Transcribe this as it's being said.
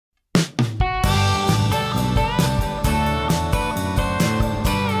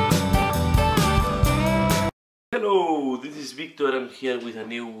Hello, this is Victor. I'm here with a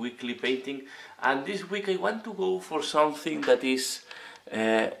new weekly painting, and this week I want to go for something that is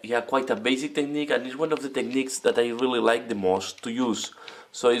quite a basic technique, and it's one of the techniques that I really like the most to use.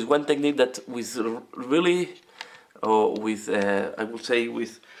 So it's one technique that with really, I would say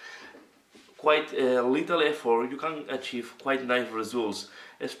with quite little effort you can achieve quite nice results,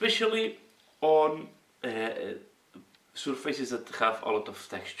 especially on surfaces that have a lot of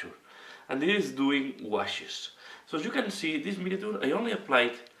texture. And this is doing washes. So as you can see, this miniature I only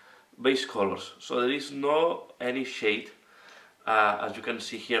applied base colors, so there is no any shade as you can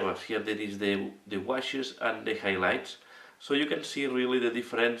see here, but here there is the washes and the highlights, so you can see really the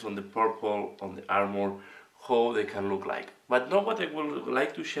difference on the purple, on the armor, how they can look like. But now what I would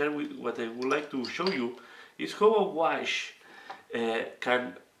like to share with, what I would like to show you is how a wash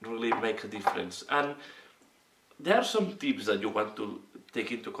can really make a difference. And there are some tips that you want to take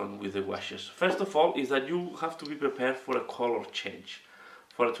into account with the washes. First of all is that you have to be prepared for a color change,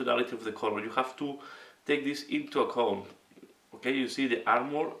 for a tonality of the color. You have to take this into account. Okay, you see the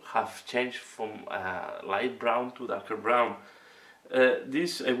armor have changed from light brown to darker brown.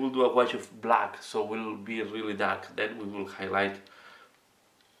 This I will do a wash of black, so will be really dark. Then we will highlight.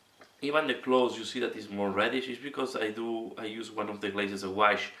 Even the clothes, you see that is more reddish. It's because I use one of the glazes as a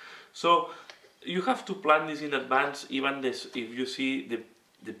wash. So you have to plan this in advance. Even this, if you see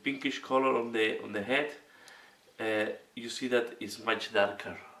the pinkish color on the head, you see that it's much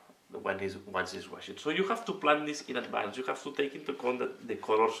darker once it's washed. So you have to plan this in advance. You have to take into account that the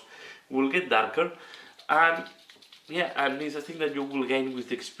colors will get darker, and yeah, and it's a thing that you will gain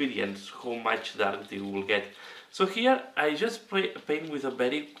with experience how much dark they will get. So here I just paint with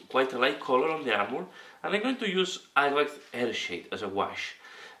a quite a light color on the armor, and I'm going to use Ivory Air Shade as a wash.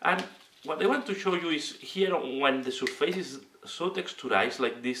 And what I want to show you is here when the surface is so texturized,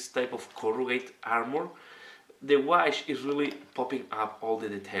 like this type of corrugate armor, the wash is really popping up all the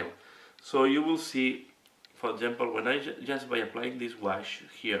detail. So you will see, for example, when I just by applying this wash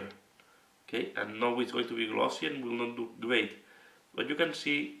here, okay, and now it's going to be glossy and will not look great, but you can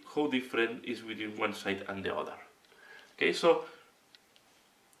see how different is between one side and the other. Okay, so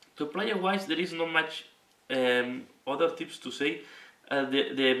to apply a wash there is not much other tips to say.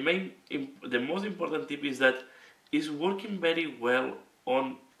 The most important tip is that it's working very well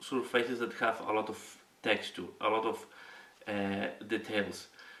on surfaces that have a lot of texture, a lot of details.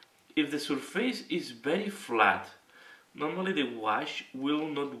 If the surface is very flat, normally the wash will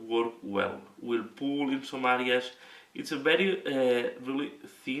not work well, will pull in some areas. It's a very really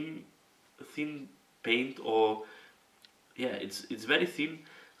thin paint, or yeah, it's very thin.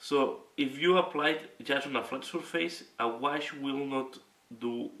 So if you apply it just on a flat surface, a wash will not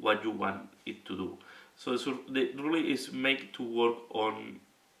do what you want it to do. So it really is made to work on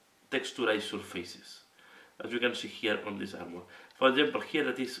texturized surfaces, as you can see here on this armor. For example, here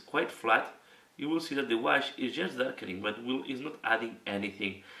that is quite flat, you will see that the wash is just darkening, but is not adding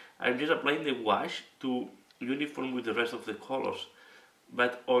anything. I'm just applying the wash to uniform with the rest of the colors.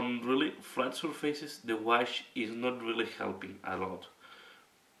 But on really flat surfaces, the wash is not really helping a lot.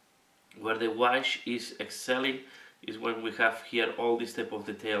 Where the wash is excelling is when we have here all these type of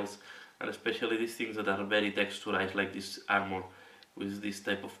details, and especially these things that are very texturized, like this armor with this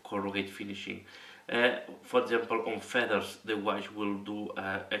type of corrugate finishing. For example, on feathers, the wash will do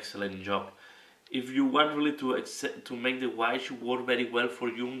an excellent job. If you want really to make the wash work very well for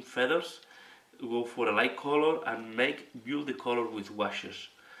you on feathers, go for a light color and build the color with washes.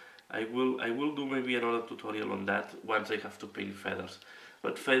 I will do maybe another tutorial on that once I have to paint feathers.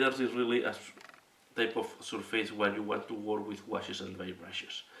 But feathers is really a type of surface where you want to work with washes and dry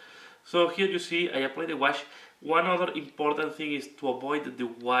brushes. So here you see I apply the wash. One other important thing is to avoid that the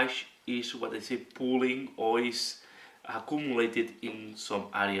wash is what I say pulling or is accumulated in some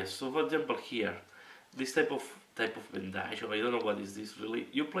areas. So for example here, this type of bandage, or I don't know what is this really,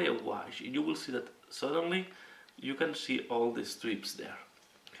 you apply a wash and you will see that suddenly you can see all the strips there.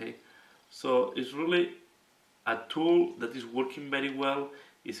 Okay, so it's really a tool that is working very well,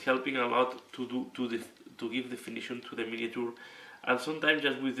 is helping a lot to give definition to the miniature, and sometimes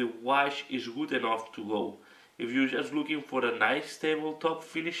just with the wash is good enough to go. If you're just looking for a nice tabletop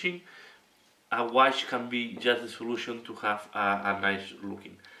finishing, a wash can be just the solution to have a nice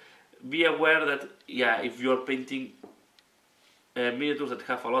looking. Be aware that if you are painting miniatures that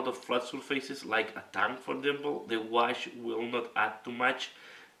have a lot of flat surfaces, like a tank for example, the wash will not add too much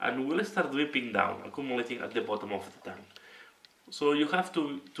and will start dripping down, accumulating at the bottom of the tank. So you have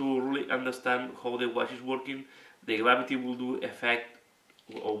to really understand how the wash is working. The gravity will do effect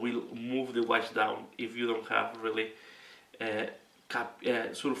or will move the wash down if you don't have really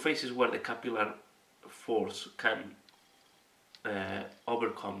surfaces where the capillary force can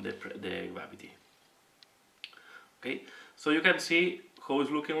overcome the gravity. Okay, so you can see how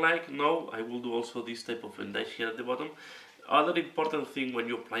it's looking like. Now I will do also this type of bandage here at the bottom. Other important thing when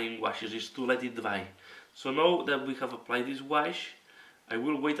you're applying washes is to let it dry. So now that we have applied this wash, I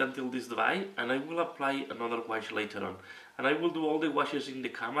will wait until this dry and I will apply another wash later on. And I will do all the washes in the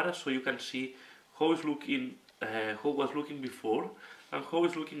camera so you can see how it's looking, how it was looking before and how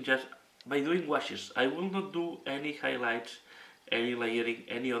it's looking just by doing washes. I will not do any highlights, any layering,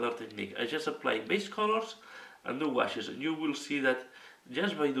 any other technique. I just apply base colors and do washes, and you will see that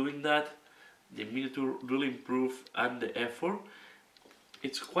just by doing that the miniature will improve and the effort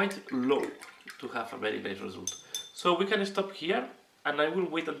it's quite low to have a very nice result. So we can stop here and I will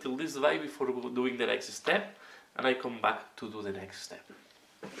wait until this dry before doing the next step, and I come back to do the next step.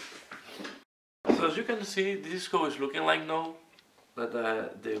 So as you can see, this is how it's looking like now that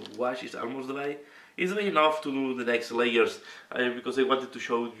the wash is almost dry. It's dry enough to do the next layers because I wanted to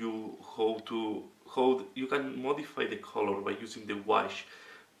show you how you can modify the color by using the wash.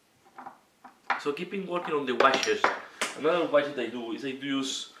 So keeping working on the washes, another wash that I do is I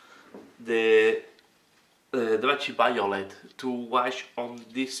use the Drachi Violet to wash on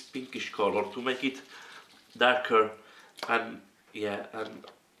this pinkish color to make it darker and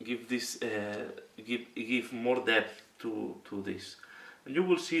give this give more depth to this. And you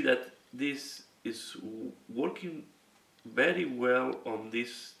will see that this is working very well on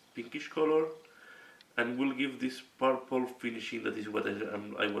this pinkish color and will give this purple finishing that is what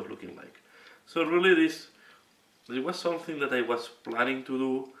I was looking like. So really this was something that I was planning to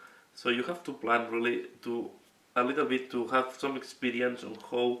do, so you have to plan really to a little bit to have some experience on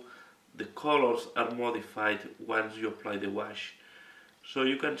how the colors are modified once you apply the wash. So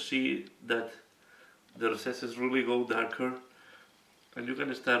you can see that the recesses really go darker and you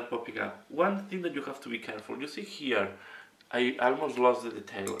can start popping up. One thing that you have to be careful, you see here I almost lost the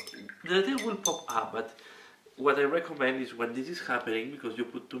detail. The detail will pop up, but what I recommend is when this is happening, because you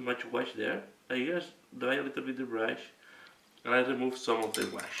put too much wash there, I just dry a little bit the brush and I remove some of the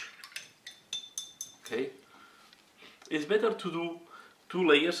wash. Okay? It's better to do 2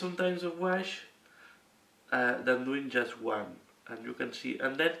 layers sometimes of wash than doing just one. And you can see,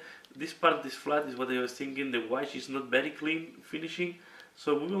 and then this part is flat is what I was thinking, the wash is not very clean finishing,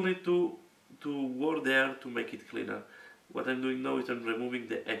 so we will need to work there to make it cleaner. What I'm doing now is I'm removing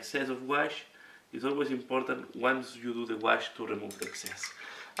the excess of wash. It's always important once you do the wash to remove the excess.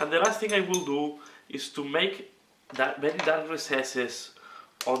 And the last thing I will do is to make that very dark recesses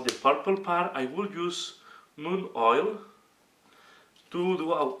on the purple part. I will use moon oil to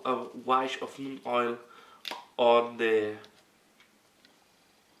do a wash of moon oil on the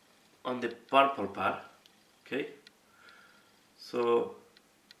purple part. Okay, so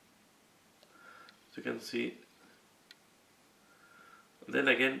as you can see. Then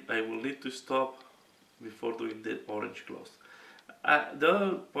again I will need to stop before doing the orange gloss. The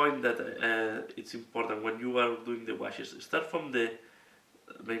other point that it's important when you are doing the washes, start from the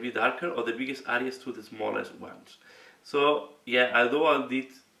maybe darker or the biggest areas to the smallest ones. So yeah, although I did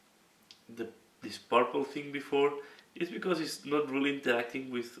this purple thing before, it's because it's not really interacting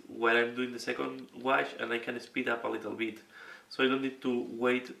with when I'm doing the second wash, and I can speed up a little bit. So I don't need to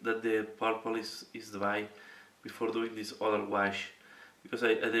wait that the purple is dry before doing this other wash, because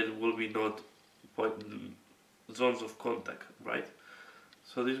there will be not zones of contact, right?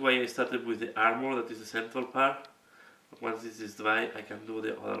 So this way I started with the armor, that is the central part. Once this is dry, I can do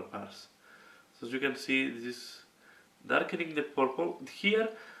the other parts. So as you can see, this is darkening the purple. Here,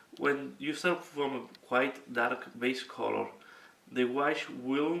 when you start from a quite dark base color, the wash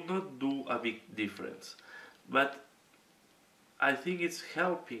will not do a big difference. But I think it's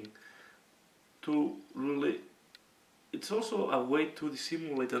helping to really, it's also a way to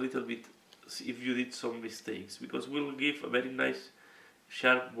dissimulate a little bit if you did some mistakes, because we'll give a very nice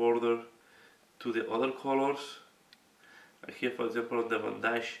sharp border to the other colors. Here, for example, on the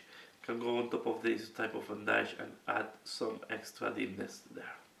bandage, can go on top of this type of bandage and add some extra dimness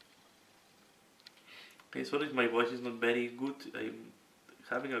there. Okay, sorry, my voice is not very good, I'm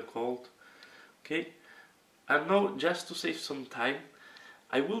having a cold. Okay, and now just to save some time,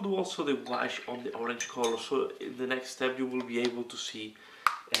 I will do also the wash on the orange color, so in the next step you will be able to see,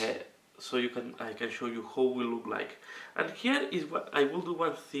 so I can show you how it will look like. And here is what I will do.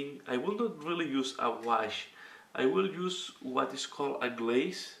 One thing, I will not really use a wash, I will use what is called a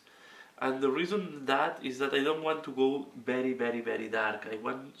glaze. And the reason that is that I don't want to go very dark, I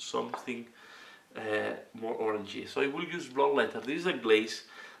want something more orangey. So I will use blonde letter. This is a glaze,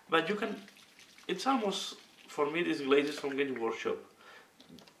 but you can, it's almost, for me, these glazes from Game Workshop,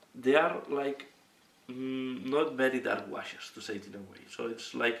 they are like not very dark washes, to say it in a way. So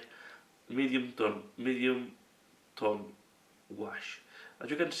it's like medium tone wash. As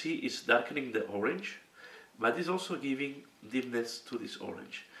you can see, it's darkening the orange, but it's also giving deepness to this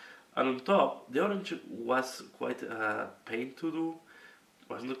orange. And on top, the orange was quite a pain to do,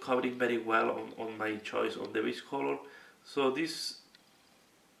 was not covering very well on my choice on the base color. So this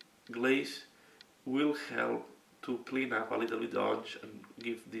glaze will help to clean up a little bit the orange and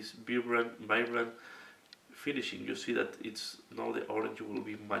give this vibrant finishing. You see that it's now the orange will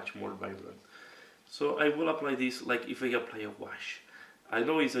be much more vibrant. So I will apply this like if I apply a wash. I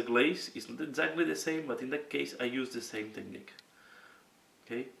know it's a glaze, it's not exactly the same, but in that case I use the same technique.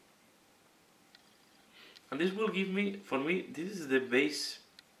 Okay? And this will give me, for me, this is the base.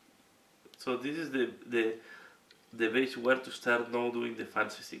 So this is the base where to start now doing the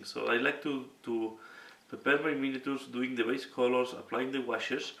fancy things. So I like to prepare my miniatures, doing the base colors, applying the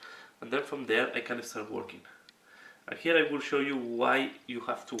washes, and then from there I can start working. And here I will show you why you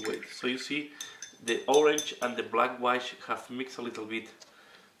have to wait. So you see the orange and the black wash have mixed a little bit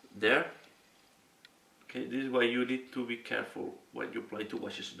there. Okay, this is why you need to be careful when you apply two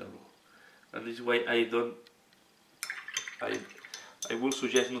washes in a row. And this is why I will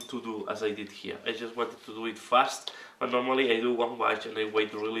suggest not to do as I did here. I just wanted to do it fast, but normally I do one wash and I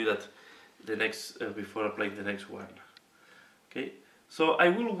wait really that the next before applying the next one. Okay, so I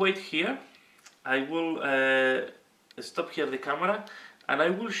will wait here. I will stop here the camera, and I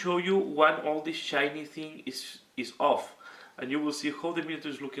will show you when all this shiny thing is off, and you will see how the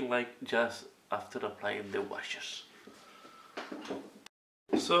miniature is looking like just after applying the washes.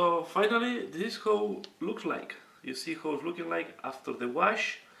 So finally, this is how it looks like. You see how it's looking like after the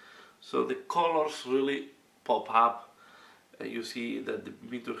wash. So the colors really pop up. You see that the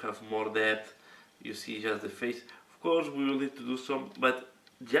miniature have more depth. You see just the face. Of course, we will need to do some, but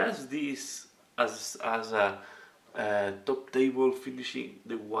just this as a top table finishing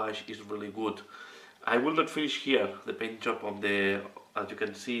the wash is really good. I will not finish here the paint job on the. As you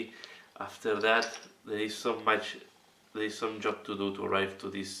can see, after that there is some job to do to arrive to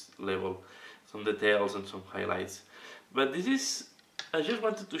this level, some details and some highlights. But this is, I just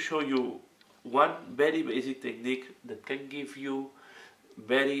wanted to show you one very basic technique that can give you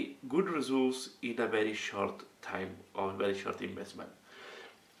very good results in a very short time or very short investment.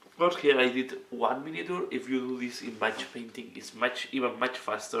 Of course, here I did one miniature. If you do this in batch painting, it's even much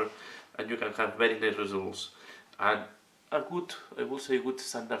faster, and you can have very nice results and a good, I will say, good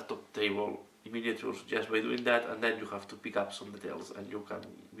standard top table miniatures just by doing that, and then you have to pick up some details and you can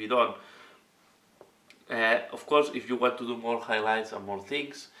be done. Of course, if you want to do more highlights and more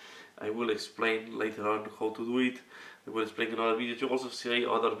things, I will explain later on how to do it. I will explain in other videos. You also see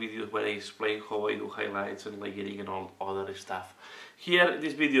other videos where I explain how I do highlights and layering and all other stuff. Here in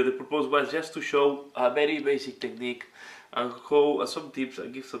this video, the purpose was just to show a very basic technique and how some tips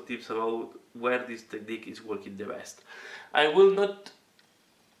and give some tips about where this technique is working the best. I will not,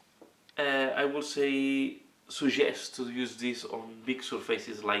 I will say, suggest to use this on big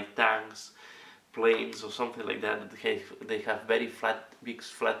surfaces like tanks, planes or something like that. They have very big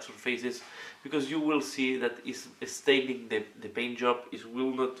flat surfaces, because you will see that it's staining the paint job. It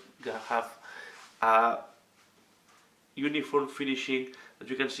will not have a uniform finishing. As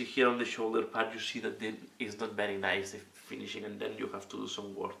you can see here on the shoulder part, you see that it's not very nice, the finishing, and then you have to do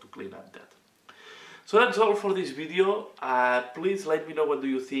some work to clean up that. So that's all for this video. Please let me know what do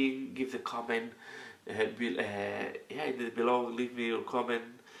you think. Give the comment below. Leave me your comment.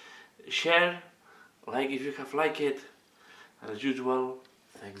 Share, like if you have liked it. And as usual,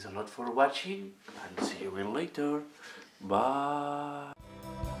 thanks a lot for watching, and see you later. Bye.